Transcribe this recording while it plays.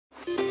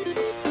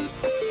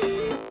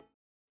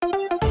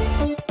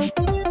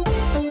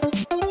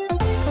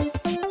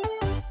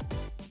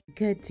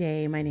Good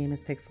day, my name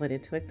is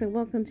ThePixelatedTwix and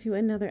welcome to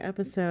another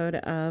episode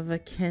of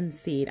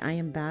Kynseed. I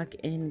am back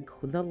in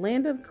the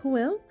land of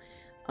Quill.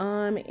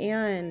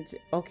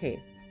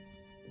 Okay,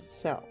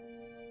 so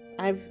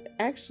I've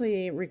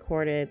actually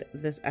recorded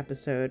this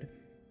episode,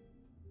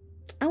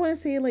 I want to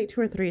say like 2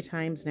 or 3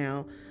 times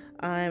now.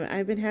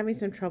 I've been having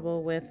some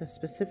trouble with a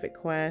specific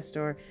quest,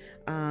 or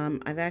I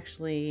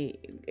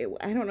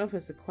don't know if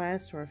it's a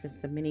quest or if it's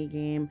the mini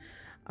game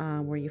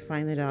where you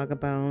find the dog a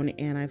bone,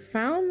 and I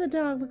found the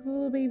dog. Look at the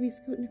little baby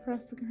scooting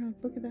across the ground.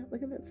 Look at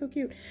that, so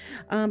cute.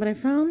 But I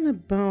found the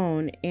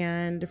bone,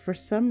 and for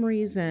some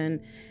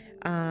reason,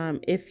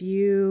 if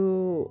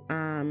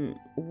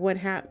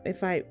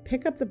I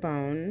pick up the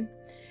bone,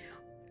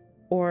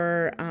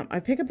 or I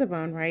pick up the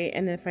bone, right?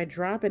 And if I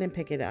drop it and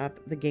pick it up,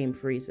 the game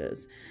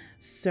freezes.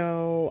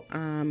 So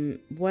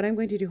what I'm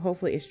going to do,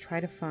 hopefully, is try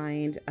to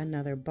find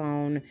another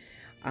bone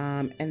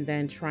and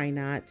then try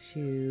not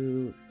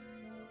to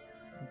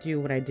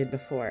do what I did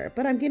before.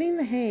 But I'm getting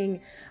the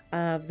hang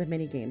of the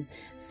mini game.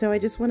 So I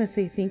just want to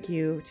say thank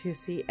you to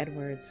C.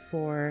 Edwards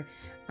for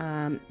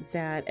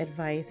that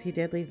advice. He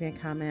did leave me a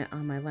comment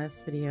on my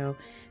last video,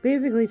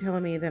 basically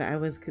telling me that I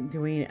was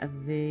doing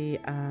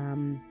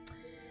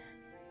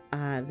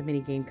the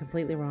mini game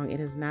completely wrong. It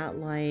is not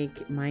like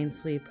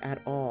Minesweep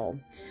at all.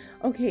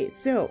 Okay,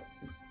 so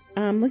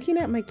looking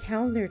at my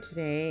calendar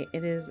today,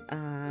 it is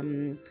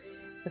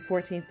the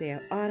 14th day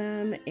of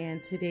autumn,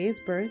 and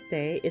today's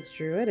birthday, it's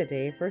Druida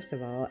Day, first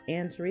of all,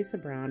 and Teresa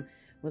Brown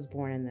was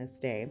born on this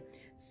day.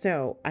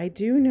 So I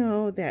do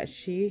know that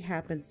she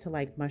happens to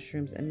like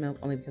mushrooms and milk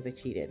only because I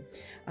cheated.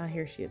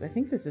 Here she is. I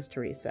think this is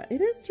Teresa.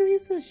 It is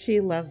Teresa. She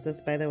loves this,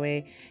 by the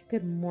way.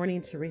 Good morning,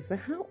 Teresa.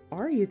 How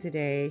are you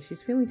today?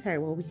 She's feeling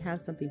tired. Well, we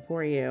have something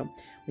for you.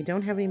 We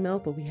don't have any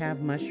milk, but we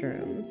have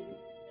mushrooms.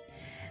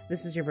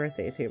 This is your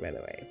birthday too, by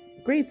the way.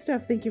 Great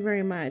stuff. Thank you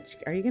very much.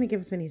 Are you going to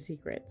give us any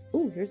secrets?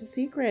 Oh, here's a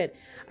secret.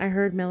 I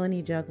heard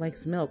Melanie Jug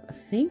likes milk.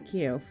 Thank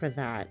you for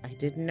that. I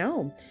didn't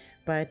know,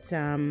 but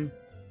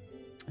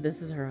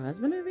this is her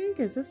husband, I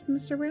think. Is this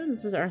Mr. Brown?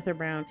 This is Arthur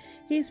Brown.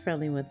 He's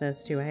friendly with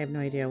us too. I have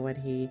no idea what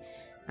he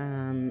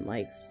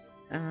likes.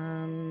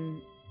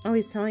 Oh,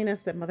 he's telling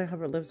us that Mother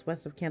Hubbard lives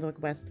west of Candlewick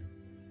West.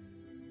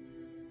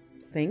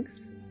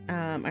 Thanks.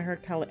 I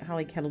heard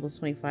Holly Kettle is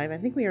 25. I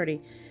think we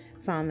already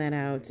found that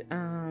out.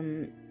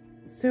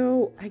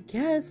 So I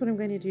guess what I'm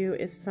going to do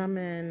is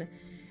summon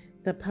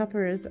the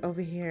puppers over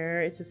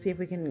here to see if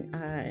we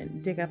can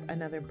dig up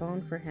another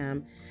bone for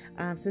him.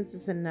 Since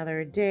it's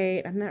another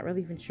day, I'm not really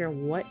even sure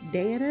what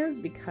day it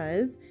is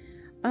because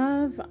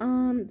of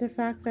the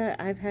fact that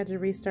I've had to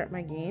restart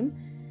my game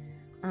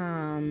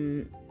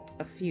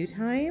a few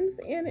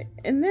times, and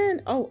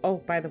then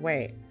oh by the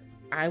way,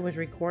 I was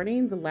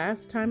recording the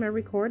last time I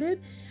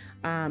recorded.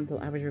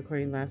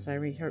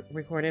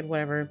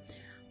 Whatever.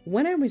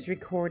 When I was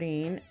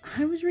recording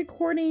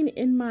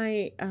in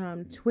my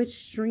Twitch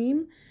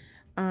stream.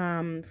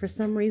 For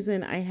some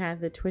reason, I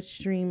had the Twitch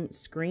stream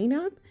screen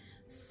up.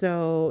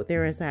 So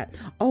there is that.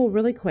 Oh,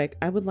 really quick,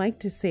 I would like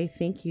to say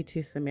thank you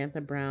to Samantha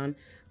Brown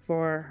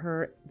for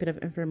her bit of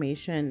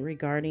information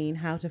regarding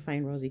how to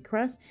find Rosie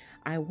Crust.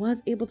 I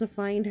was able to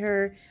find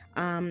her.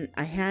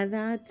 I had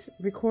that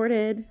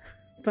recorded,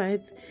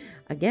 but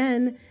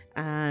again,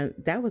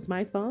 that was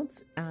my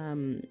fault.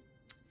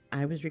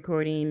 I was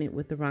recording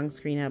with the wrong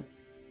screen up,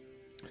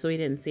 so we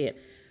didn't see it.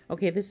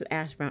 Okay, this is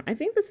Ash Brown. I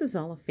think this is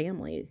all a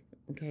family.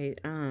 Okay,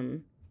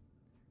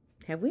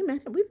 have we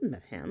met him? We've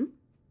met him.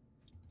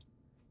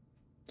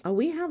 Oh,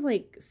 we have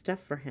like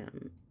stuff for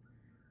him.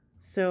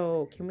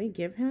 So can we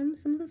give him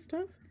some of the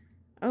stuff?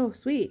 Oh,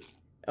 sweet.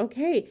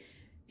 Okay.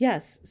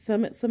 Yes.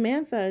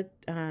 Samantha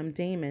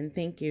Damon,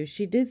 thank you.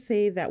 She did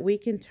say that we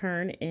can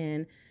turn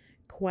in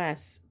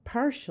quests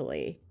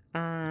partially.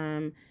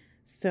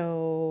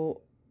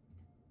 So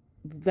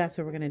that's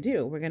what we're going to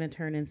do. We're going to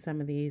turn in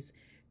some of these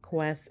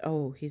quests.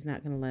 Oh, he's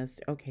not going to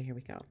list. Okay, here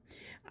we go.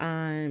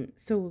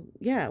 So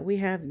yeah, we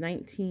have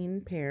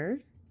 19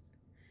 paired.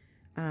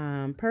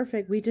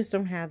 Perfect. We just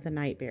don't have the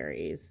night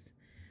berries.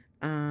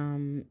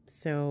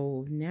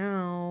 So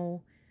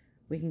now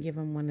we can give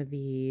him one of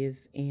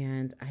these,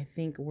 and I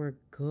think we're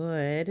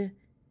good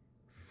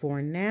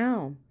for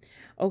now.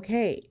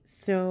 Okay,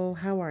 so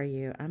how are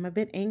you? I'm a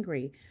bit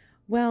angry.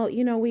 Well,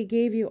 you know, we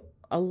gave you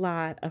a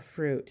lot of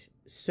fruit,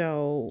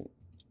 so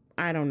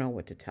I don't know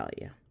what to tell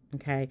you.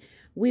 Okay,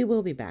 we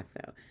will be back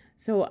though.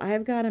 So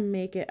I've got to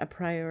make it a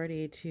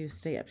priority to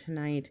stay up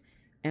tonight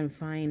and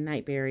find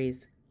night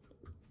berries.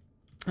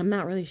 I'm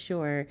not really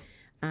sure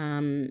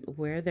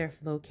where they're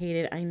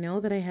located. I know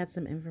that I had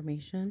some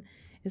information.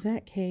 Is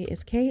that K?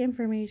 Is K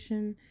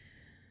information?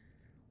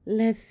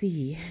 Let's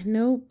see.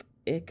 Nope.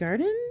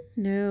 Garden?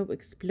 Nope.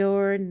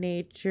 Explore,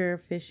 nature,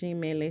 fishing,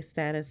 melee,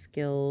 status,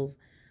 skills,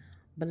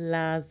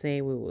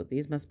 blase. Woo.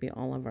 These must be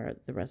all of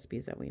the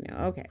recipes that we know.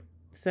 Okay.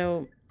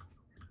 So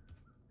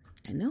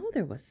I know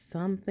there was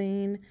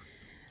something,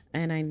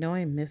 and I know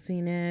I'm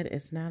missing it.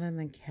 It's not on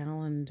the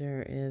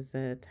calendar. Is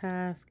a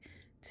task,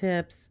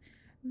 tips.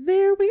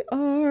 There we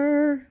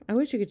are. I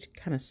wish you could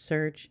kind of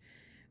search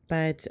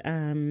But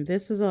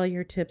this is all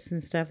your tips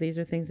and stuff. These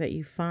are things that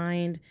you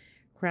find.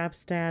 Crop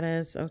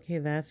status. Okay,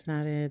 that's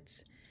not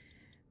it.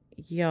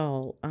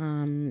 Y'all,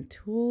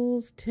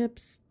 tools,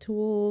 tips,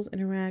 tools,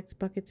 interact,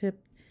 bucket tip,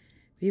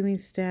 viewing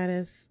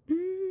status.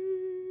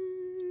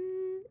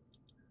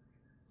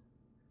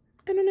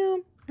 I don't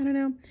know. I don't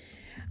know.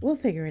 We'll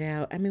figure it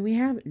out. I mean, we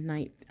have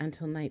night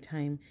until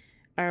nighttime.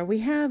 We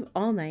have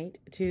all night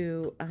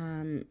to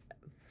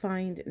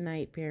find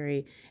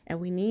Nightberry, and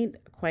we need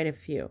quite a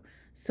few.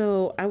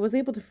 So I was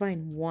able to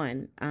find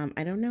one.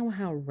 I don't know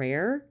how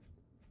rare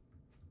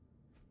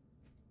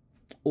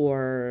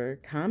or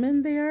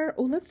common they are.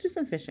 Oh, let's do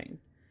some fishing.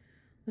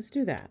 Let's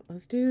do that.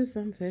 Let's do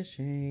some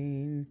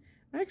fishing.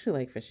 I actually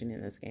like fishing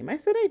in this game. I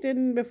said I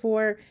didn't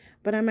before,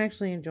 but I'm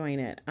actually enjoying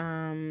it.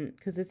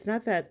 Because it's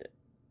not. Okay,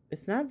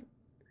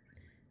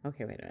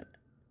 wait a minute.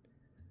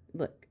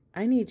 Look,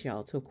 I need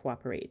y'all to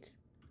cooperate.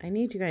 I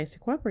need you guys to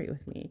cooperate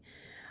with me.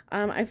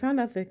 I found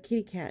out the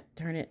kitty cat,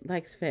 darn it,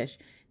 likes fish.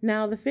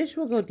 Now the fish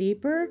will go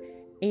deeper,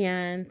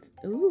 and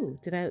ooh,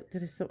 did I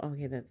still?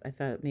 Okay, I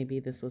thought maybe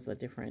this was a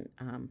different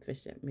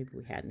fish that maybe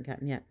we hadn't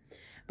gotten yet.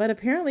 But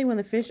apparently, when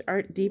the fish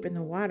aren't deep in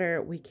the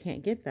water, we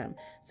can't get them.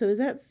 So is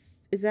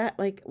that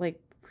like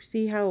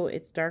see how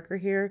it's darker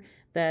here?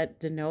 That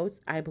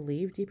denotes, I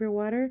believe, deeper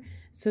water.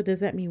 So does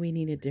that mean we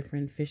need a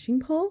different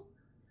fishing pole?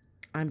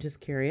 I'm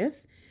just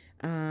curious.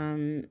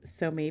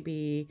 So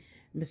maybe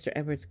Mr.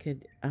 Edwards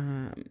could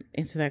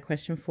answer that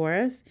question for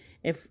us.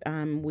 If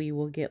we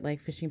will get like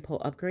fishing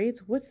pole upgrades.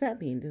 What's that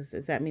mean?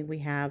 Does that mean we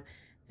have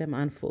them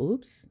on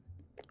full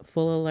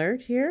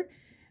alert here?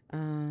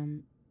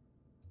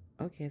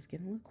 Okay, it's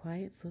getting a little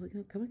quiet. So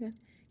come on,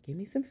 give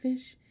me some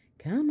fish.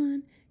 Come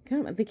on.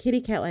 The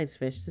kitty cat likes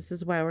fish. This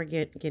is why we're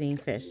getting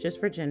fish, just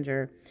for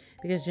Ginger,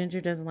 because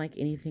Ginger doesn't like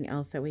anything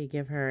else that we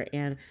give her.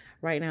 And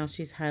right now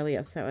she's highly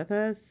upset with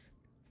us.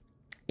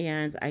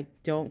 And I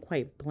don't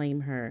quite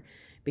blame her,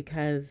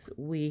 because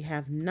we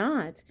have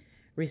not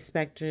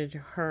respected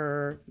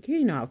her.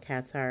 You know how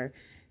cats are.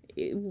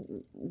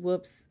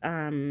 Whoops.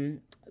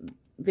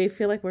 They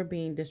feel like we're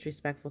being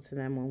disrespectful to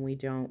them when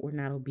we're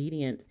not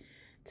obedient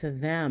to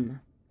them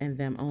and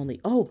them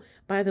only. Oh,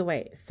 by the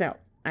way, so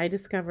I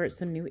discovered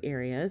some new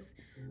areas.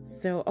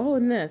 So,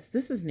 and this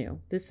is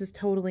new. This is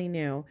totally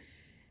new.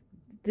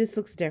 This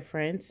looks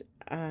different.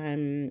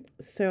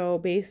 So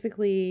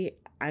basically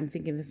I'm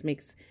thinking this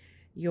makes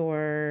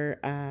your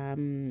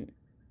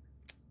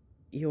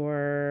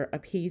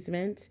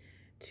appeasement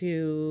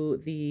to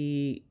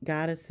the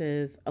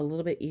goddesses a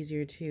little bit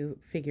easier to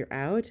figure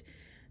out.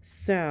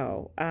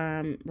 So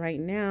right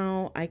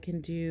now I can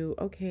do,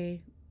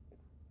 okay,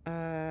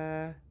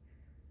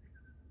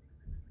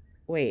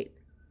 wait,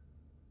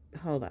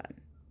 hold on.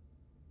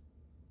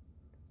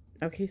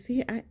 Okay,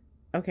 see,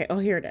 okay, oh,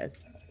 here it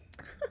is.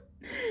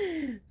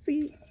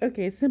 See,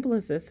 okay, simple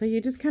as this. So you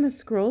just kind of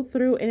scroll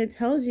through, and it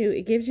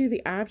gives you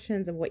the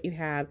options of what you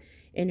have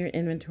in your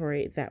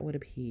inventory that would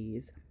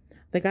appease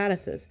the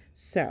goddesses.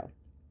 So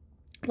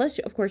plus,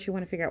 of course, you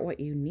want to figure out what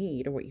you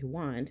need or what you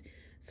want.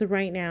 So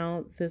right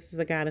now, this is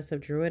the goddess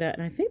of Druida,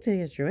 and I think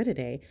today is Druida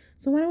Day.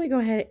 So why don't we go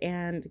ahead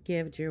and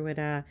give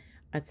Druida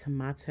a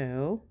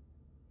tomato.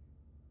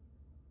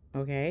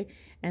 Okay,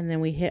 and then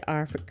we hit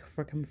R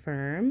for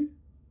confirm.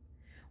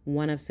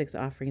 1 of 6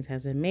 offerings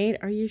has been made.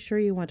 Are you sure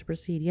you want to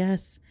proceed?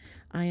 Yes,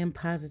 I am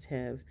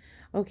positive.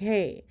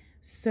 Okay,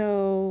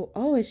 so,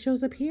 it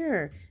shows up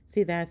here.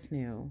 See, that's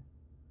new.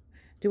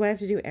 Do I have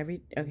to do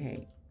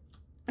okay.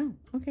 Oh,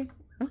 okay.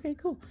 Okay,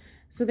 cool.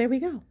 So there we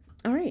go.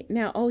 All right.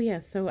 Now,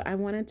 yes. So I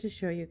wanted to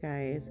show you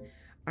guys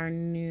our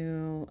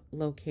new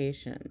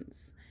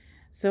locations.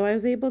 So I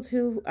was able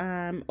to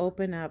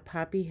open up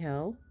Poppy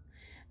Hill.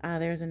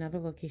 There's another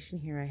location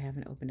here I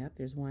haven't opened up.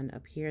 There's one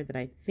up here that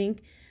I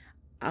think...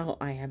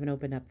 I haven't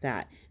opened up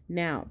that.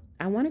 Now,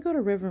 I want to go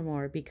to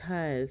Rivermore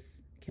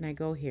because... Can I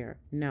go here?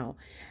 No.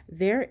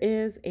 There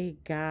is a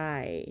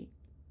guy.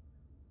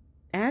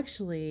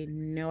 Actually,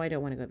 no, I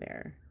don't want to go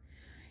there.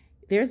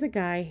 There's a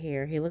guy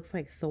here. He looks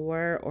like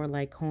Thor or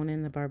like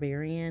Conan the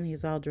Barbarian.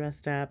 He's all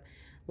dressed up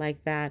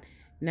like that.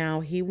 Now,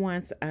 he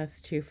wants us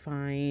to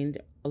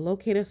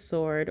locate a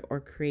sword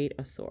or create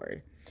a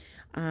sword.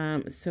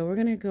 So we're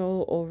going to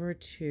go over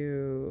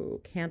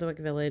to Candlewick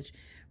Village.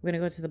 We're going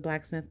to go to the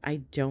blacksmith. I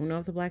don't know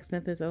if the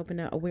blacksmith is open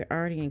now. Oh, we're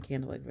already in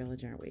Candlewick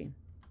Village, aren't we?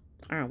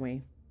 Aren't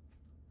we?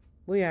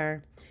 We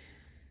are.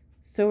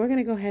 So we're going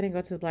to go ahead and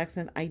go to the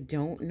blacksmith. I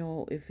don't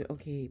know if,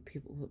 okay,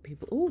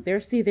 people, oh,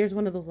 there's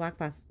one of those lock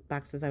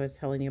boxes I was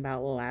telling you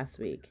about last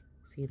week.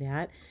 See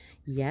that?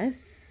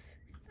 Yes.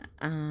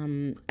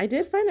 I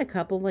did find a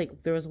couple,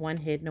 like there was one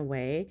hidden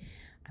away.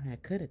 I mean, I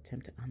could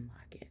attempt to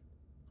unlock it.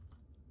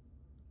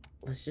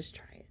 Let's just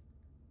try it.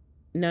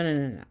 No.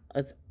 No.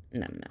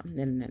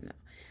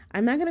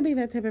 I'm not going to be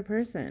that type of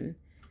person.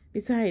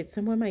 Besides,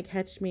 someone might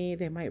catch me.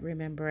 They might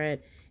remember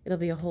it. It'll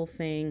be a whole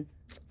thing.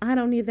 I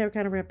don't need that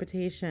kind of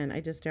reputation. I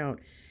just don't.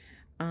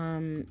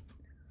 I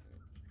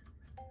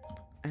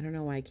don't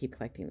know why I keep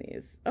collecting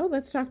these. Oh,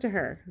 let's talk to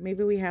her.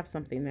 Maybe we have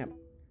something that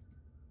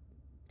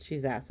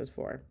she's asked us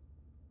for.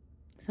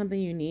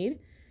 Something you need?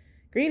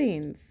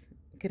 Greetings.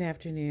 Good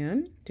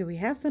afternoon. Do we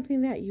have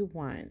something that you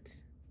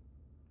want?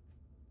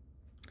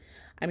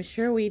 I'm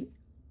sure we...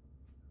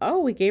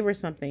 Oh, we gave her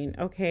something.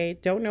 Okay.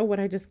 Don't know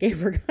what I just gave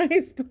her,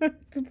 guys, but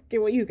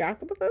get what you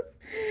gossip with us.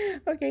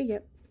 Okay,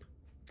 yep.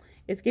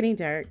 It's getting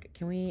dark.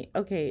 Can we...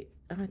 Okay.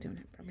 Oh, I don't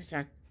have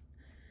permission.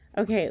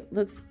 Okay,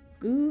 let's...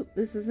 Ooh,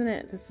 this isn't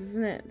it. This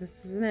isn't it.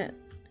 This isn't it.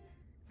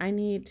 I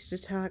need to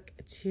talk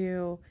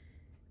to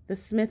the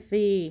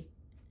smithy.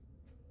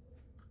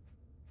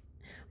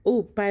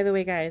 Oh, by the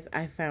way, guys,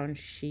 I found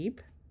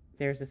sheep.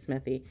 There's a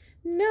smithy.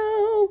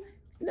 No!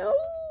 No!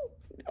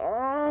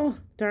 Oh,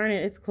 darn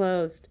it. It's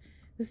closed.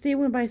 This day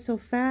went by so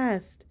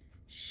fast.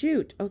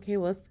 Shoot. Okay,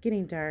 well, it's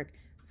getting dark.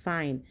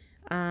 Fine.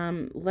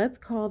 Let's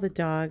call the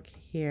dog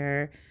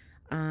here.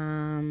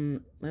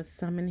 Let's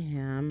summon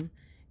him.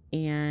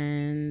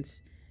 And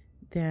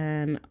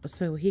then,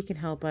 so he can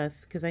help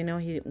us, because I know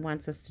he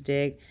wants us to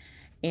dig.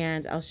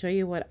 And I'll show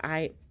you what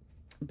I've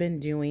been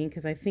doing,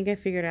 because I think I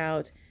figured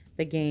out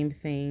the game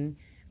thing.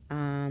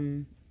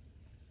 I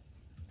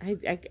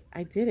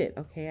did it.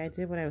 Okay, I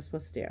did what I was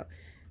supposed to do.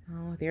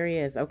 Oh, there he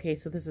is. Okay,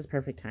 so this is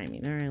perfect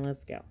timing. All right,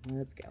 let's go.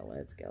 Let's go.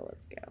 Let's go.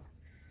 Let's go.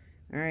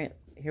 All right,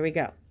 here we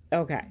go.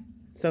 Okay,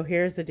 so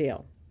here's the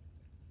deal.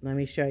 Let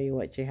me show you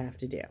what you have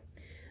to do.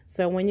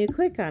 So when you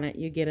click on it,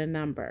 you get a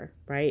number,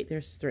 right?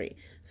 There's 3.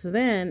 So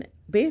then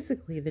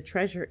basically the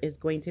treasure is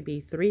going to be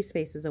 3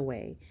 spaces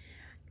away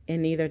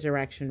in either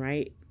direction,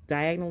 right?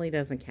 Diagonally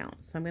doesn't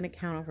count. So I'm going to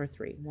count over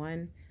 3.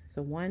 1,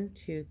 so 1,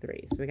 2,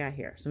 3. So we got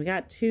here. So we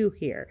got 2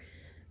 here.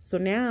 So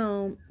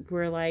now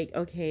we're like,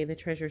 okay, the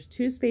treasure's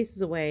 2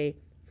 spaces away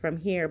from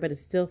here, but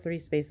it's still 3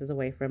 spaces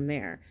away from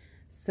there.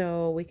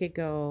 So we could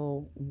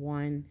go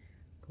 1,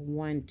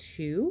 1,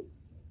 2,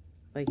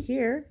 like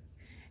here.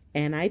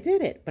 And I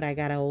did it, but I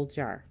got an old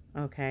jar.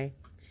 Okay.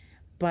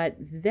 But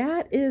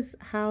that is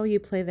how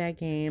you play that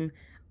game.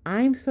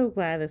 I'm so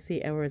glad that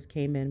C. Edwards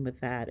came in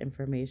with that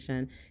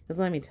information. Because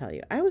let me tell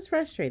you, I was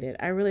frustrated.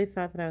 I really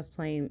thought that I was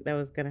playing, I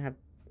was going to have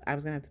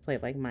to play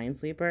it like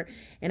Minesweeper,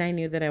 and I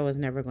knew that I was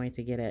never going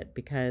to get it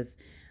because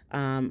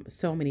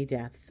so many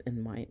deaths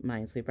in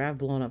Minesweeper. I've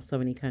blown up so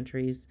many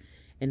countries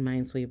in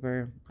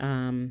Minesweeper.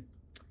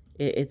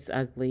 It's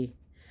ugly.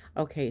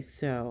 Okay,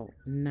 so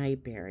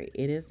Nightberry.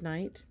 It is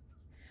night.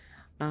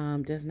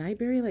 Does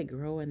Nightberry like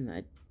grow in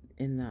the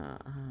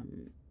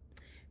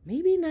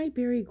maybe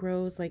Nightberry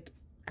grows like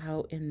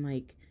out in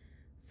like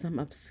some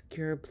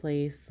obscure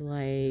place,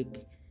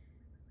 like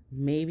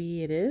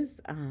maybe it is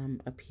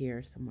up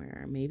here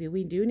somewhere. Maybe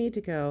we do need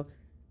to go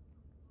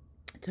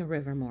to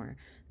Rivermore.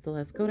 So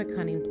let's go to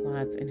Cunning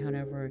Plots and head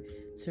over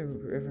to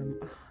River.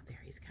 Oh, there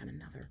he's got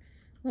another.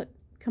 Look,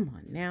 come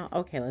on now.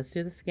 Okay, let's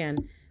do this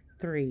again.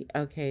 3.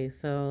 Okay,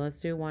 so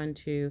let's do 1,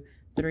 2,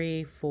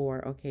 3,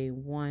 4. Okay,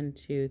 1,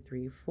 2,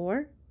 3,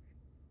 4.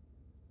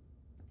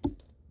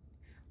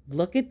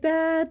 Look at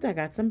that. I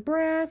got some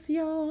brass,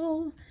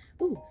 y'all.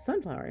 Ooh,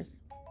 sunflowers.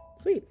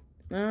 Sweet.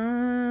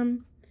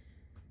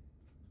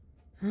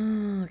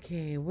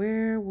 Okay,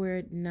 where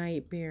would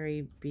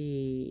Nightberry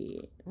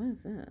be? What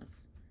is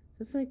this? Is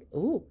this like,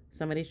 ooh,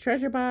 somebody's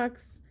treasure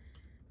box.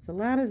 It's a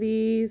lot of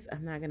these.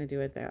 I'm not going to do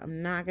it though.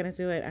 I'm not going to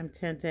do it. I'm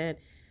tempted,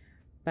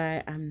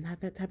 but I'm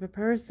not that type of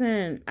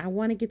person. I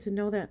want to get to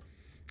know that.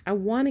 I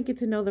want to get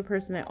to know the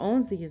person that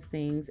owns these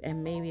things,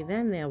 and maybe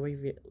then they'll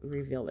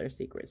reveal their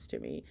secrets to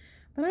me.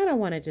 But I don't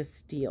want to just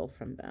steal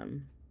from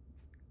them.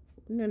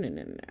 No, no,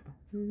 no, no.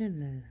 No,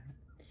 no, no.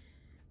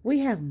 We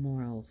have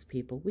morals,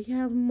 people. We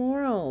have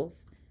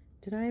morals.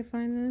 Did I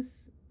find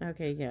this?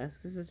 Okay,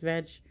 yes. This is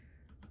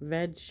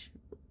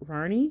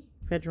Rarney?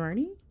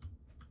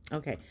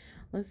 Okay.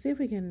 Let's see if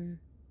we can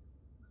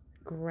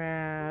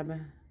grab...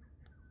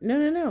 No,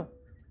 no, no.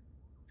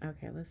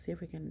 Okay, let's see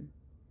if we can...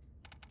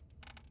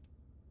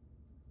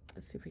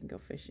 Let's see if we can go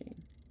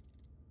fishing.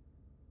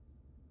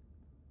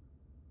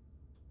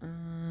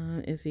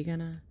 Is he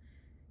gonna...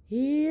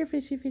 Here,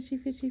 fishy, fishy,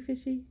 fishy,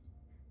 fishy.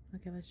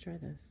 Okay, let's try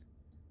this.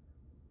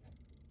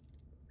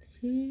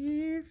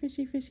 Here,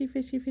 fishy, fishy,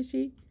 fishy,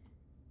 fishy.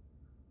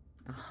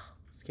 Oh,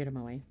 scared him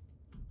away.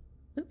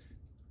 Oops.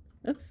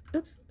 Oops,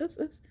 oops, oops,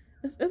 oops,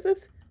 oops, oops,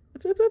 oops,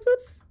 oops, oops, oops,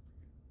 oops.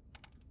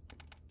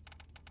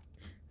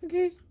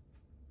 Okay.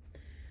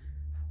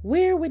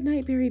 Where would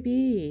Nightberry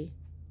be?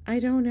 I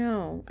don't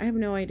know. I have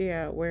no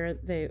idea where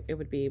it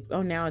would be.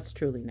 Oh, now it's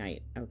truly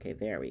night. Okay,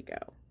 there we go.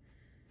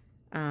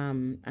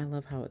 I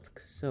love how it's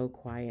so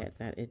quiet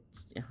that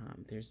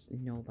there's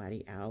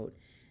nobody out,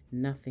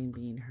 nothing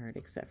being heard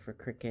except for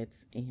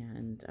crickets,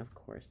 and of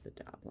course the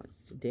dog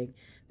wants to dig.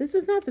 This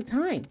is not the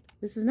time.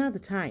 This is not the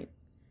time.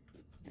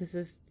 This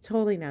is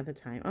totally not the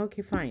time.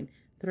 Okay, fine.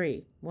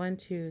 3. 1,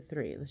 2,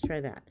 3. Let's try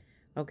that.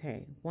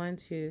 Okay. 1,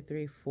 2,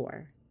 3,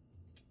 4.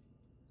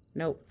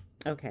 Nope.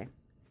 Okay.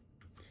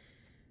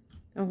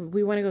 Oh,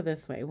 we want to go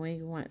this way.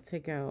 We want to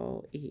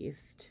go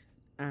east,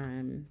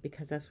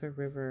 because that's where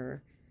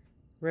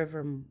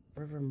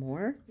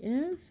Rivermore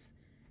is.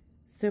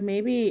 So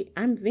maybe,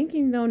 I'm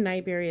thinking though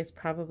Nightberry is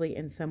probably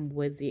in some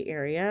woodsy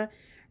area.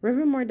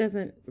 Rivermore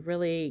doesn't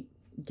really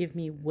give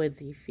me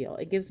woodsy feel.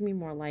 It gives me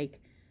more like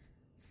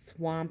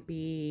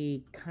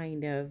swampy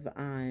kind of,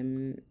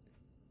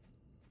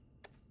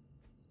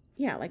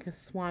 yeah, like a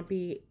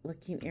swampy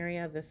looking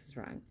area. This is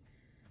wrong.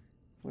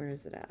 Where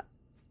is it at?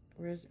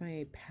 Where's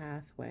my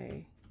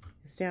pathway?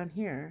 It's down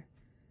here.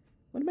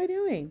 What am I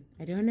doing?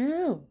 I don't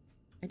know.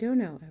 I don't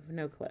know. I have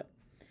no clue.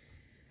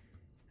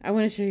 I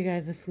want to show you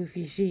guys the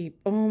floofy sheep.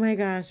 Oh my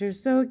gosh, they're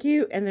so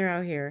cute. And they're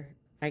out here.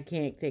 I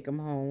can't take them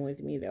home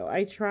with me though.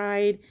 I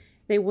tried.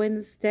 They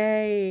wouldn't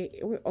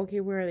stay. Okay,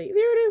 where are they?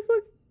 There it is.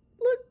 Look.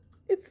 Look.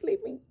 It's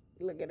sleeping.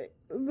 Look at it.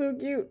 It's so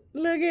cute.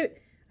 Look at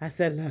it. I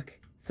said look.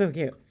 So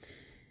cute.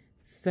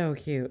 So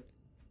cute.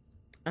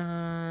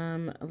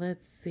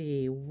 Let's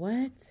see.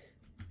 What?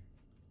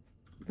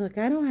 Look,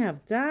 I don't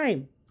have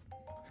time.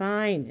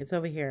 Fine. It's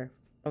over here.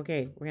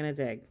 Okay, we're gonna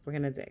dig. We're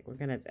gonna dig. We're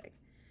gonna dig.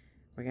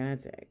 We're gonna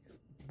dig.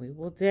 We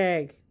will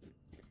dig.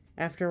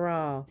 After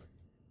all,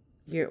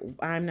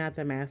 I'm not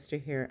the master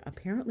here.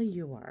 Apparently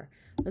you are.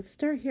 Let's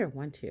start here.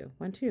 1, 2,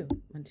 1, 2,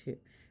 1, 2,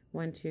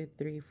 1, 2,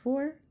 3,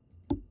 4.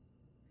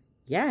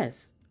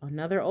 Yes,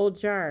 another old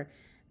jar.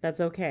 That's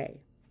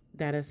okay.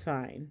 That is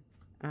fine.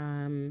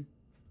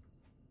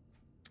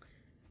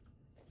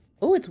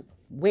 Oh,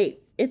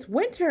 wait, it's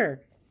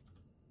winter.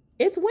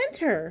 It's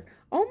winter.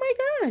 Oh my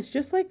gosh,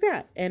 just like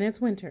that. And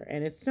it's winter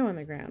and it's snow on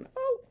the ground.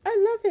 Oh, I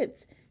love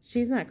it.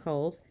 She's not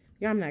cold.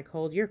 Yeah, I'm not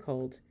cold. You're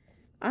cold.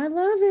 I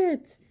love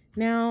it.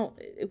 Now,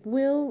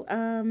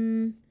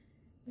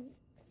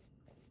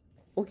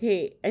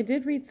 okay, I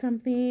did read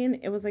something.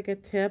 It was like a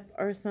tip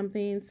or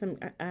something, some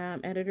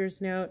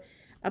editor's note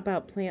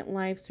about plant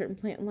life, certain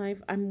plant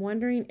life. I'm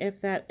wondering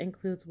if that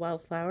includes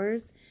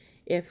wildflowers,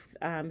 if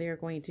they are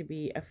going to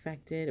be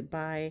affected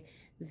by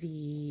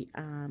the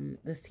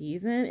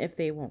season, if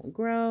they won't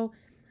grow.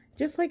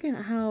 Just like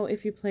how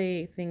if you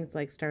play things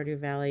like Stardew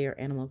Valley or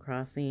Animal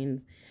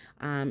Crossing,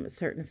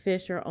 certain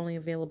fish are only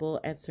available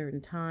at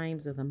certain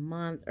times of the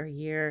month or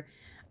year.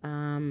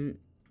 Oh,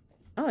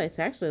 it's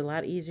actually a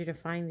lot easier to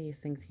find these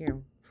things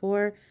here.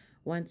 4,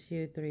 1,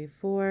 2, 3,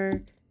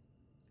 4.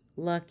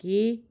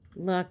 Lucky,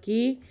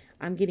 lucky.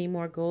 I'm getting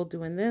more gold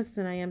doing this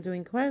than I am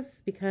doing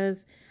quests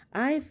because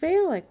I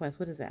fail at quests.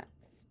 What is that?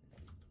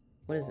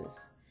 What is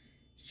this?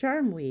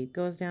 Charmweed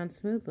goes down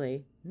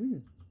smoothly.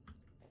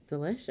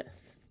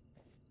 Delicious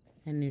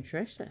and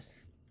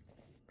nutritious.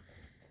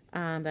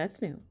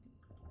 That's new.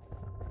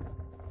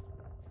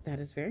 That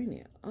is very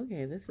new.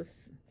 Okay,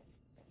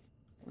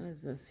 what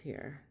is this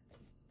here?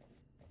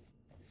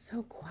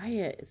 So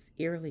quiet. It's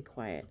eerily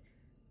quiet.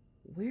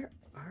 Where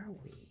are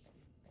we?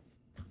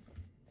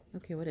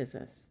 Okay, what is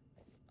this?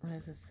 What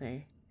does this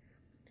say?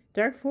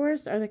 Dark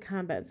forests are the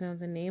combat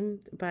zones and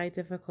named by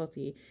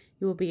difficulty.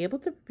 You will be able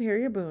to prepare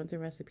your bones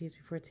and recipes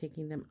before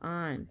taking them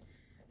on.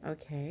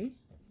 Okay.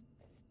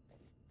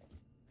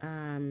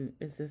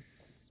 Is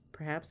this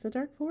perhaps a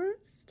dark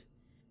forest?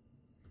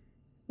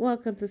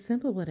 Welcome to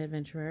Simpleblood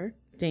Adventurer.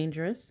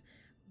 Dangerous.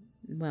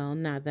 Well,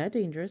 not that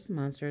dangerous.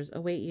 Monsters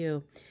await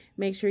you.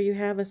 Make sure you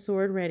have a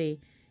sword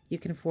ready. You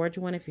can forge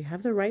one if you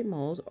have the right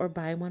molds or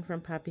buy one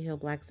from Poppy Hill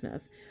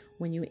Blacksmiths.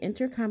 When you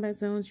enter combat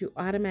zones, you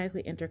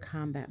automatically enter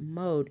combat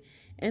mode.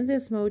 In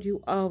this mode,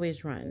 you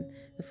always run.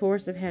 Your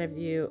forest ahead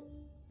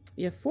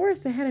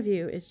of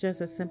you is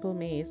just a simple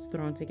maze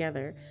thrown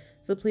together.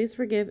 So please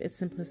forgive its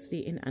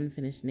simplicity and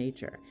unfinished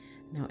nature.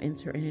 Now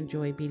enter and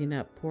enjoy beating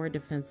up poor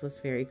defenseless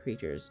fairy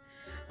creatures.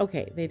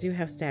 Okay, they do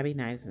have stabby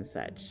knives and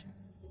such.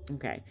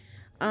 Okay.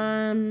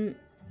 I'm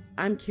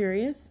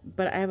curious,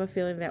 but I have a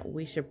feeling that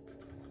we should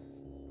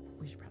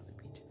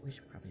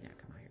probably not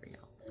come out here,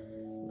 y'all.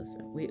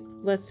 Listen,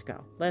 let's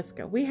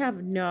go. We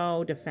have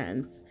no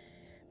defense.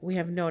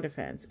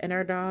 And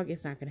our dog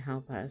is not going to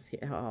help us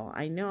at all.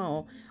 I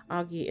know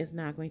Augie is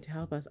not going to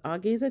help us.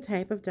 Augie is a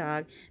type of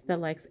dog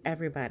that likes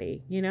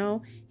everybody. You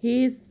know,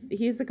 he's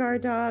the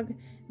guard dog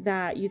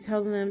that you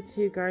tell them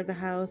to guard the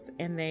house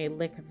and they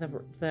lick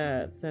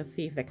the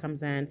thief that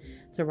comes in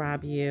to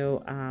rob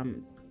you.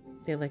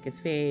 They lick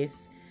his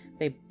face.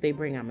 They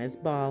bring him his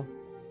ball.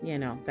 You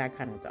know, that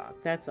kind of dog.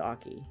 That's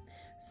Augie.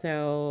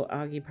 So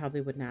Augie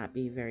probably would not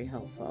be very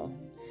helpful.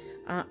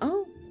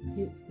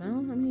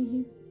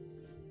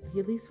 He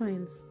at least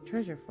finds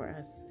treasure for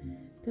us.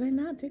 Did I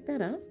not dig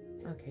that up?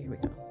 Okay, here we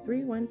go.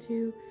 3, 1,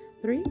 2,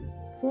 3,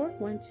 4,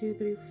 1, 2,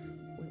 3,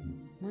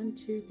 1,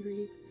 2,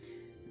 3.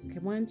 Okay,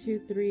 1, 2,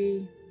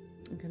 3.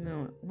 Okay,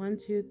 no, 1,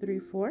 2, 3,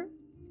 4.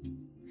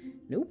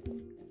 Nope.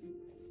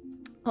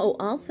 Oh,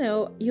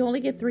 also, you only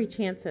get 3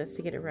 chances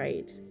to get it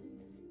right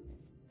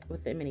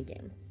with the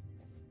minigame.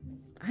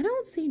 I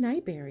don't see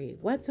Nightberry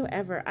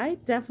whatsoever. I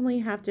definitely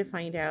have to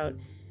find out.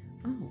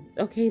 Oh,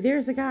 okay,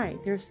 there's a guy.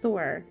 There's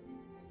Thor.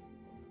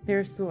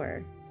 There's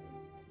Thor.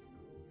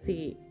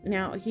 See,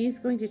 now he's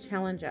going to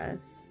challenge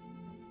us.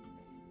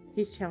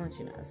 He's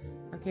challenging us.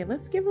 Okay,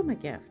 let's give him a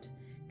gift.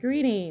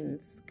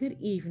 Greetings. Good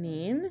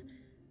evening.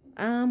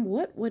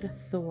 What would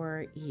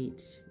Thor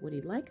eat? Would he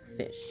like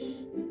fish?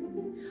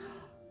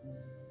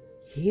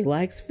 He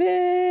likes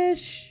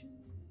fish.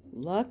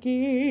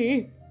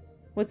 Lucky.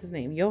 What's his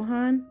name?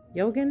 Johan?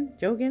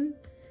 Jogan?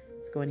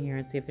 Let's go in here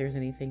and see if there's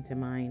anything to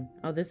mine.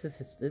 Oh, this is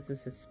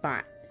his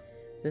spot.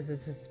 This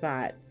is his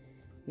spot.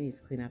 He needs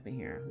to clean up in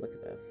here. Look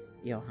at this.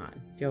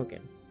 Johan.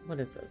 Jogan. What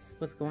is this?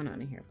 What's going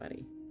on in here,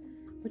 buddy?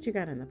 What you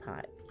got in the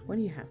pot? What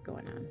do you have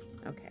going on?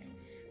 Okay.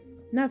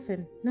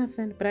 Nothing.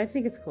 Nothing. But I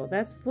think it's cool.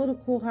 That's a little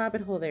cool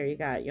hobbit hole there. You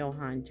got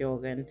Johan,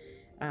 Jogan,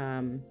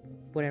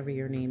 whatever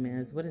your name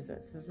is. What is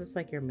this? Is this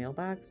like your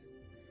mailbox?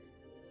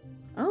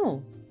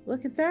 Oh,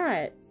 look at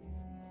that.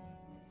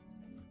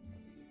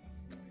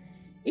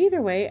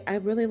 Either way, I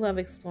really love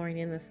exploring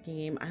in this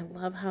game. I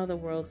love how the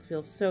worlds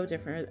feel so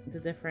different. The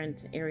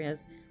different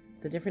areas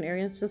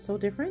feel so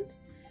different.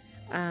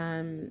 Wait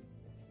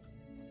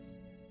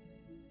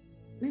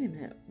a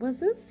minute. Was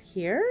this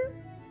here?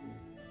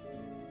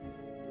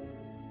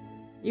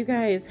 You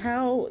guys,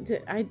 how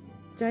did I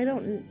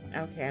don't,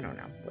 okay, I don't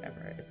know.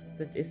 Whatever it is.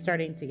 It's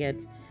starting to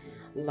get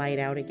light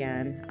out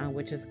again,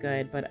 which is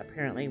good, but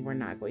apparently we're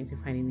not going to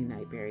find any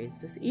night berries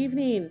this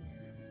evening.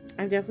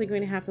 I'm definitely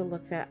going to have to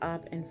look that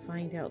up and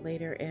find out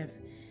later if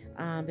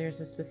there's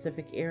a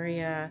specific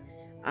area.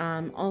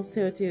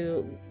 Also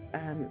to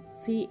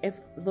see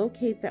if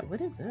locate that. What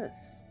is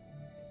this?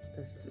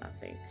 This is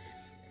nothing.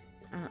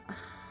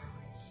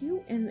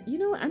 You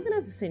know what? I'm gonna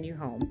have to send you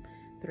home.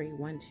 3,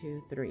 1,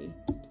 2, 3.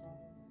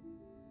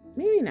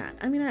 Maybe not.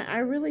 I mean, I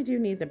really do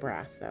need the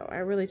brass though. I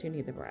really do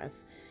need the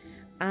brass.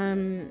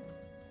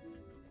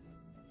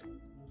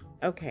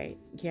 Okay.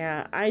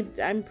 Yeah,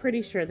 I'm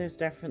pretty sure there's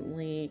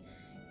definitely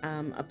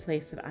a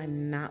place that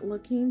I'm not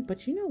looking,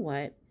 but you know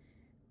what?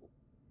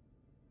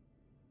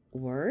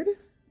 Word?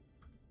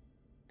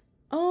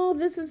 Oh,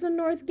 this is the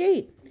north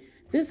gate.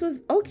 This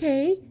was,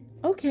 okay.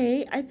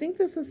 Okay, I think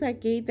this was that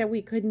gate that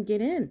we couldn't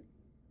get in.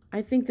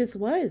 I think this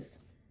was.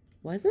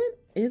 Was it?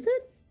 Is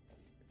it?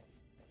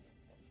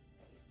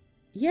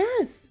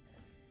 Yes.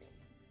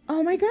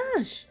 Oh my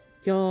gosh.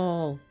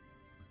 Y'all.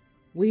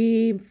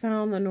 We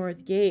found the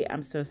north gate.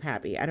 I'm so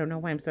happy. I don't know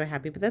why I'm so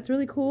happy, but that's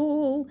really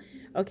cool.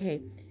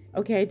 Okay.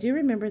 Okay, I do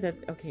remember that.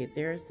 Okay,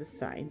 there's the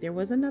sign. There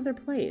was another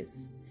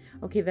place.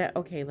 Okay,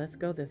 okay, let's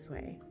go this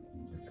way.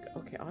 Let's go.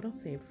 Okay, auto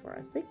saved for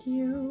us. Thank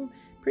you.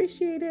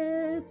 Appreciate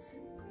it.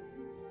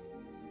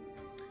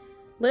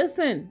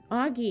 Listen,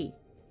 Augie,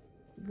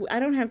 I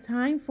don't have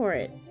time for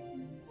it.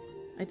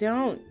 I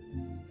don't.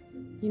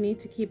 You need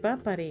to keep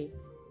up, buddy.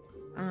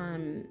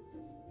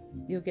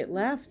 You'll get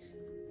left.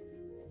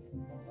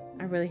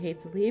 I really hate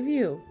to leave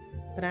you,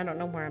 but I don't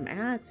know where I'm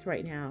at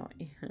right now,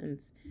 and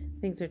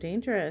things are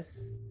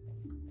dangerous.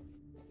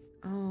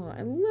 Oh,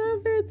 I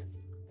love it.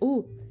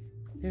 Oh,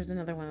 there's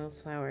another one of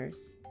those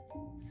flowers.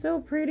 So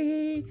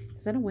pretty.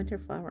 Is that a winter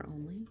flower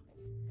only?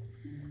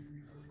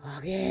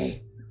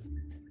 Okay.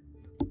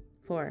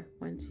 4.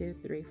 1, 2,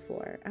 3,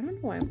 4. I don't know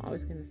why I'm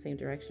always going the same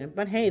direction,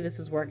 but hey, this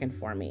is working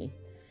for me.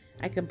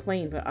 I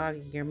complain, but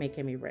Augie, you're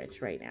making me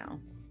rich right now.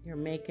 You're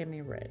making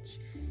me rich.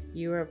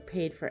 You are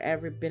paid for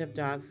every bit of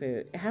dog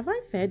food. Have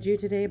I fed you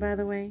today, by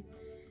the way?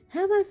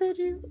 Have I fed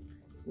you?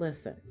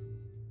 Listen.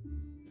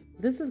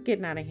 This is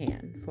getting out of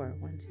hand. 4,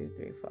 1, 2,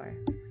 3, 4.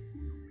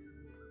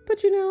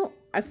 But you know,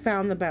 I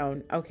found the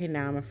bone. Okay,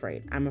 now I'm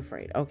afraid. I'm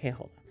afraid. Okay,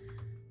 hold on.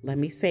 Let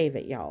me save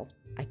it, y'all.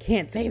 I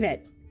can't save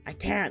it. I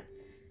can't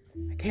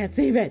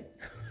save it.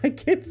 I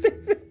can't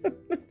save it.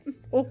 I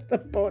just hold the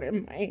bone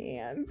in my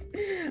hand.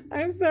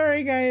 I'm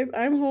sorry, guys.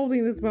 I'm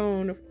holding this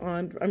bone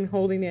on. I'm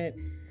holding it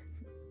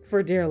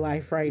for dear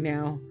life right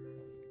now.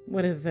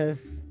 What is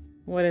this?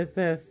 What is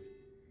this?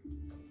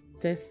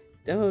 Just,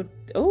 oh,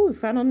 we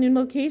found a new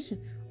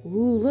location.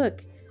 Ooh,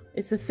 look.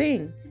 It's a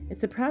thing.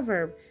 It's a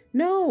proverb.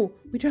 No,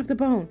 we dropped the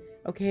bone.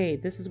 Okay,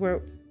 this is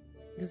where,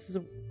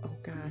 oh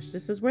gosh,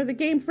 this is where the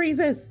game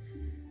freezes.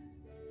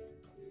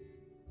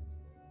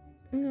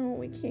 No,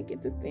 we can't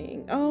get the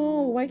thing.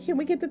 Oh, why can't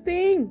we get the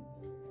thing?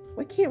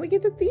 Why can't we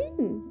get the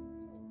thing?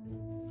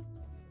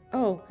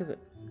 Oh, because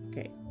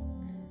okay.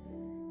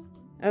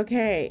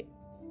 Okay.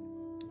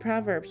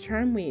 Proverbs,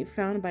 charm weave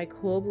found by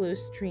cool blue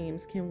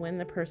streams can win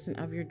the person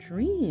of your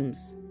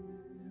dreams.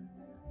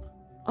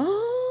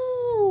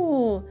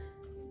 Oh,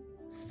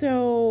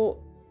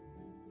 so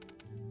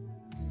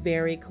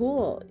very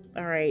cool.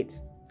 All right.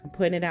 I'm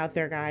putting it out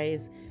there,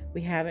 guys.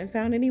 We haven't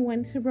found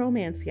anyone to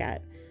romance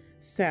yet.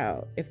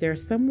 So if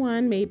there's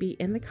someone maybe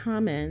in the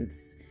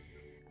comments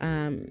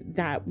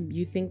that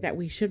you think that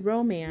we should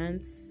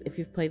romance, if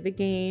you've played the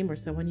game or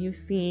someone you've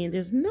seen,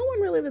 there's no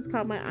one really that's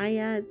caught my eye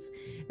yet.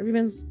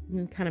 Everyone's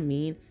kind of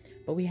mean,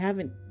 but we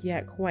haven't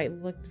yet quite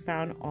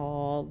found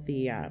all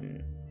the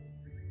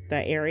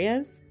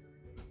areas.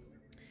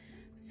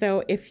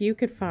 So if you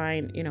could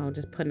find, you know,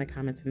 just put in the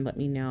comments and let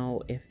me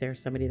know if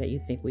there's somebody that you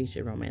think we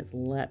should romance.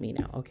 Let me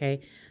know,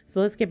 okay?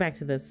 So let's get back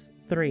to this.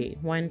 3.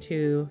 1,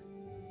 2,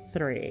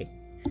 3.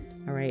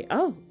 All right.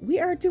 Oh, we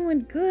are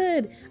doing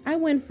good. I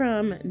went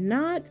from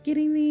not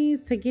getting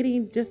these to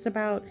getting just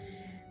about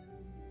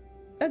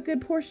a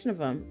good portion of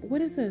them.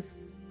 What is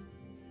this?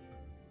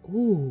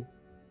 Ooh,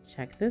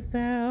 check this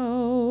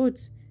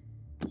out.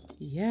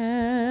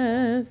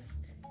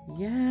 Yes.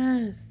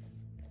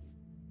 Yes.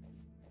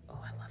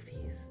 Oh, I love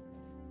these.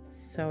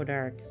 So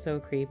dark, so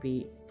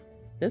creepy.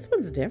 This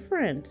one's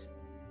different.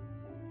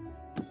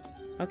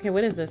 Okay,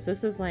 what is this?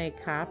 This is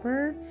like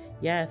copper?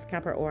 Yes,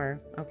 copper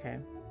ore. Okay.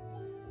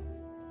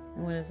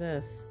 And what is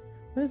this?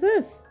 What is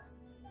this?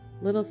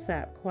 Little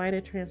sap, quite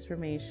a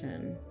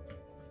transformation.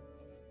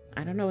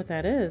 I don't know what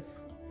that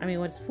is. I mean,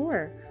 what it's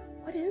for.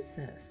 What is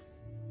this?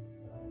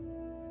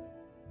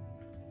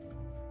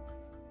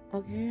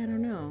 Okay, I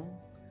don't know.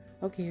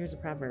 Okay, here's a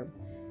proverb.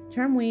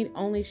 Charmweed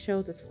only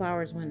shows its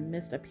flowers when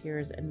mist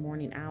appears in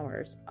morning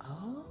hours.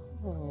 Oh,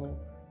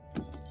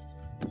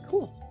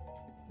 cool.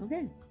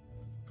 Okay.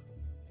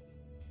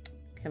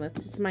 Okay,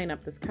 let's just mine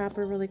up this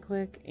copper really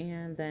quick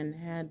and then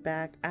head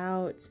back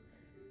out.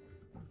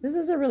 This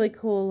is a really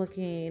cool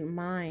looking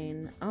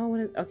mine. Oh,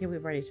 what is, okay,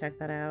 we've already checked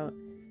that out.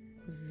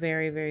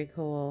 Very, very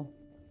cool.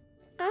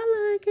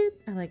 I like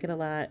it. I like it a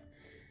lot.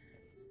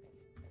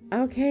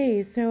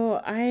 Okay,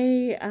 so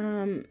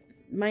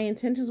my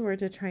intentions were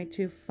to try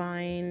to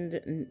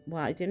find,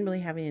 well, I didn't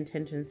really have any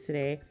intentions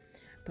today,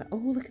 but oh,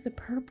 look at the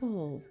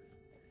purple.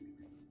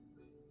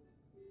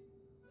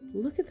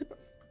 Look at the,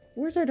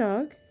 where's our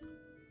dog?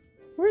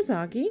 Where's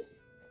Augie?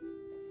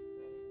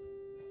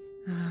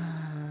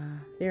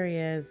 Ah, there he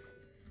is.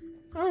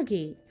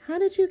 Augie, how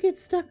did you get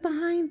stuck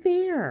behind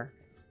there?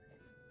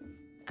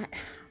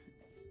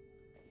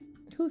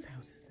 Whose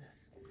house is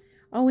this?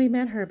 Oh, we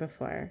met her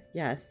before.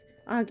 Yes.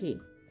 Augie.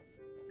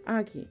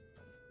 Augie.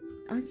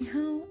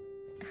 Augie,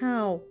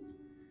 how?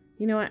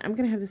 You know what? I'm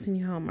going to have to send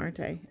you home, aren't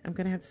I? I'm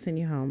going to have to send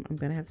you home. I'm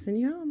going to have to send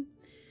you home.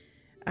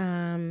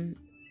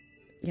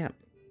 Yep.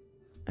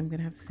 I'm going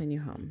to have to send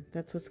you home.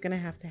 That's what's going to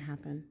have to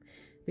happen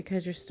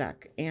because you're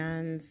stuck.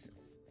 And,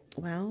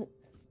 well,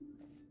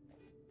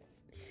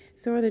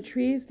 so are the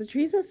trees. The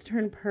trees must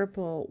turn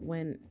purple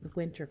when the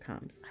winter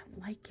comes. I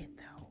like it,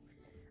 though.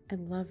 I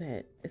love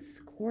it. It's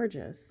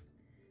gorgeous.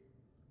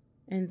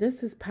 And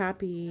this is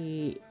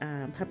Poppy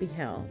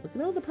Hill. Look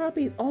at all the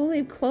poppies. Oh,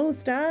 they've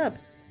closed up.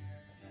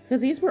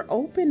 Because these were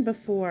open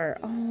before.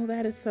 Oh,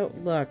 that is so...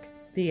 Look,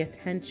 the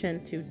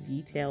attention to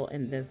detail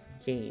in this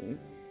game.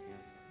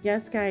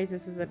 Yes, guys,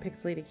 this is a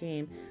pixelated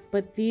game.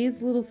 But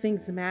these little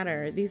things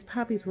matter. These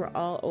poppies were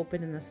all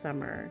open in the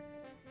summer.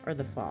 Or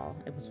the fall.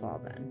 It was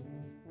fall then.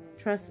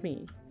 Trust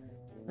me.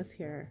 Let's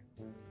hear.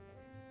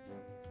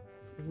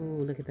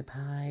 Ooh, look at the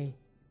pie.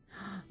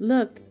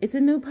 Look, it's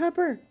a new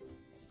pupper.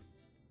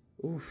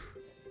 Oof.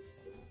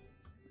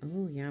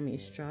 Oh, yummy.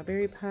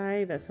 Strawberry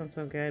pie. That sounds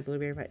so good.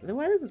 Blueberry pie.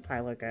 Why does this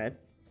pie look good?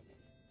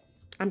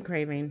 I'm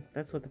craving.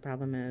 That's what the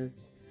problem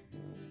is.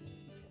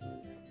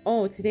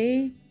 Oh,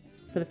 today,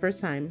 for the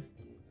first time,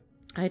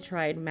 I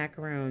tried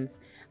macaroons.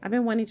 I've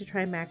been wanting to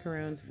try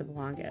macaroons for the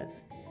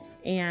longest.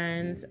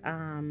 And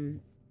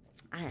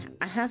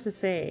I have to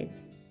say,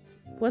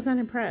 was not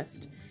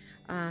impressed.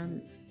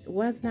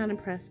 Was not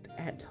impressed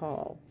at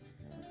all.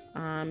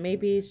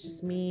 Maybe it's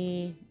just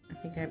me. I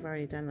think I've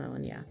already done that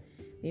one. Yeah.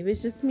 Maybe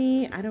it's just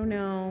me. I don't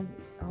know.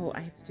 Oh, I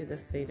have to do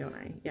this today, don't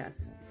I?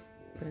 Yes.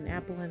 Put an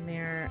apple in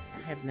there. I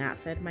have not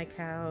fed my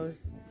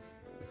cows.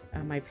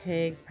 My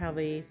pig's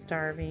probably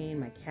starving.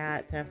 My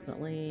cat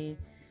definitely.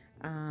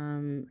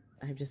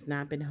 I've just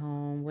not been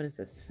home. What is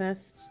this?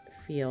 Fest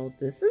Field.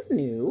 This is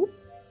new.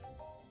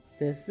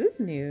 This is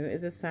new.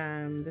 Is this,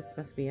 this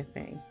must be a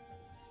thing.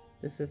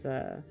 This is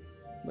a,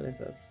 what is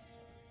this?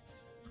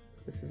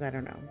 This is, I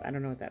don't know. I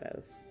don't know what that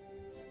is.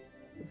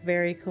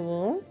 Very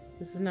cool.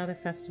 This is another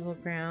festival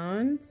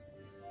ground.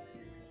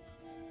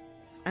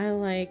 I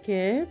like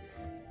it.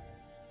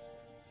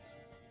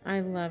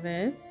 I love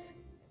it.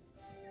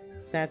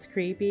 That's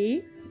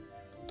creepy.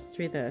 Let's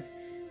read this.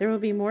 There will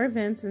be more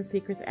events and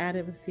secrets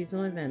added with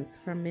seasonal events,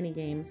 from mini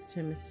games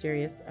to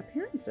mysterious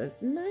appearances.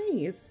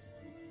 Nice.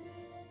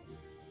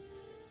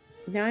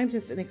 Now I'm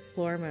just in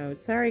explore mode.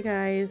 Sorry,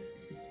 guys.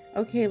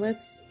 Okay,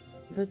 let's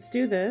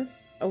do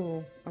this.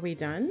 Oh, are we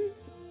done?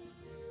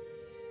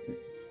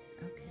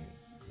 Okay.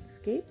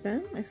 Escape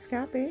then.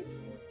 Escape.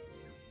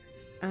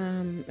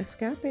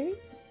 Escape.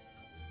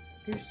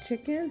 There's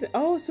chickens.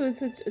 Oh, so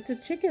it's a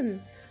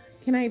chicken.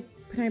 Can I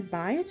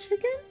buy a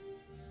chicken?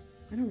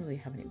 I don't really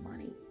have any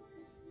money.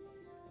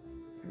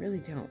 I really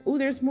don't. Oh,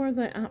 there's more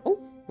than oh,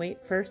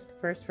 wait, first.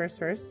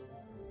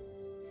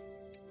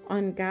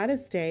 On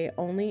Goddess Day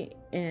only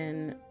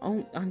in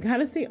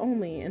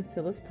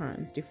Silas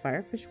Ponds do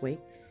firefish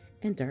wake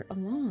and dart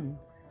along.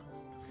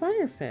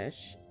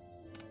 Firefish.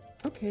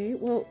 Okay,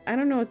 well, I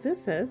don't know what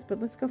this is, but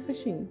let's go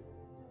fishing.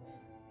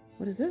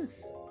 What is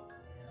this?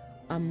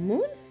 A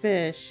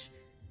moonfish.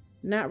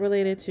 Not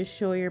related to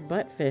show your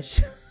butt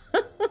fish.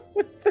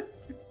 What the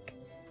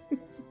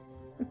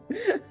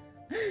heck?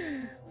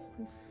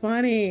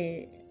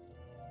 Funny.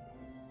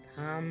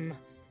 Come.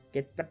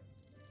 Get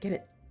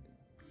it.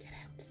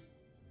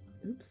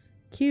 Oops.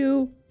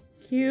 Q.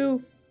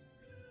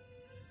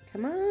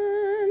 Come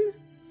on.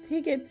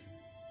 Take it.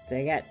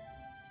 Take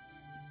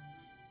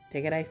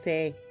it, I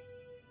say.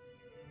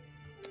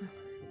 Oh,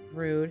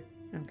 rude.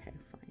 Okay,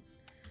 fine.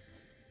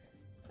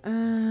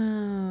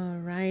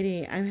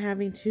 Alrighty. I'm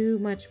having too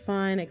much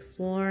fun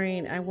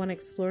exploring. I want to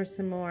explore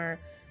some more.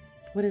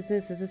 What is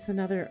this? Is this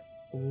another?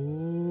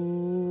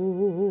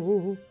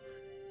 Ooh.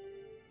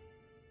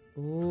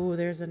 Oh,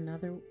 there's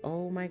another.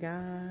 Oh my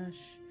gosh.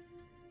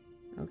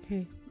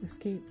 Okay,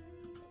 escape.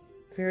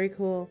 Very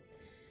cool.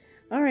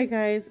 All right,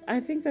 guys, I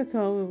think that's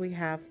all we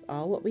have.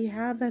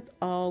 That's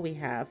all we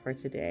have for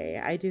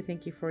today. I do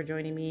thank you for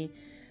joining me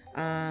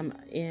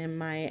in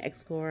my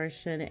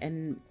exploration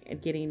and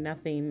getting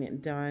nothing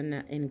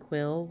done in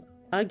Quill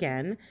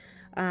again.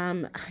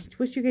 I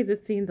wish you guys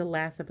had seen the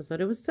last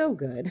episode. It was so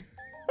good.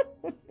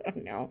 Oh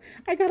no,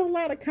 I got a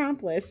lot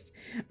accomplished.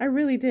 I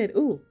really did.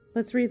 Ooh,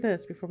 let's read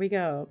this before we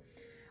go.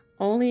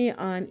 Only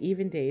on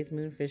even days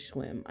moonfish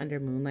swim under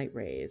moonlight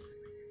rays.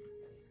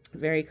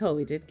 Very cool.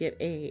 We did get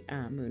a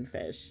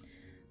moonfish.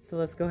 So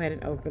let's go ahead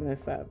and open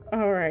this up.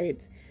 All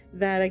right.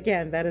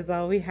 That is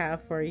all we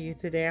have for you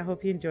today. I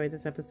hope you enjoyed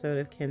this episode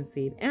of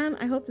Kynseed, and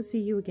I hope to see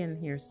you again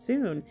here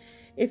soon.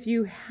 If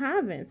you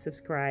haven't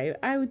subscribed,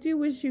 I do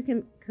wish you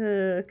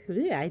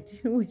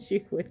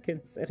would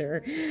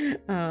consider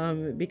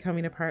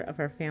becoming a part of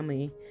our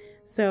family.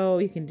 So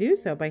you can do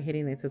so by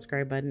hitting that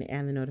subscribe button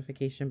and the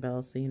notification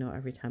bell so you know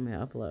every time I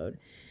upload.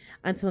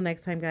 Until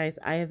next time, guys,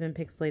 I have been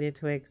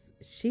ThePixelatedTwix.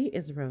 She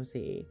is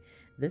Rosie.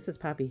 This is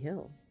Poppy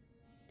Hill.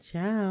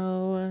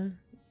 Ciao.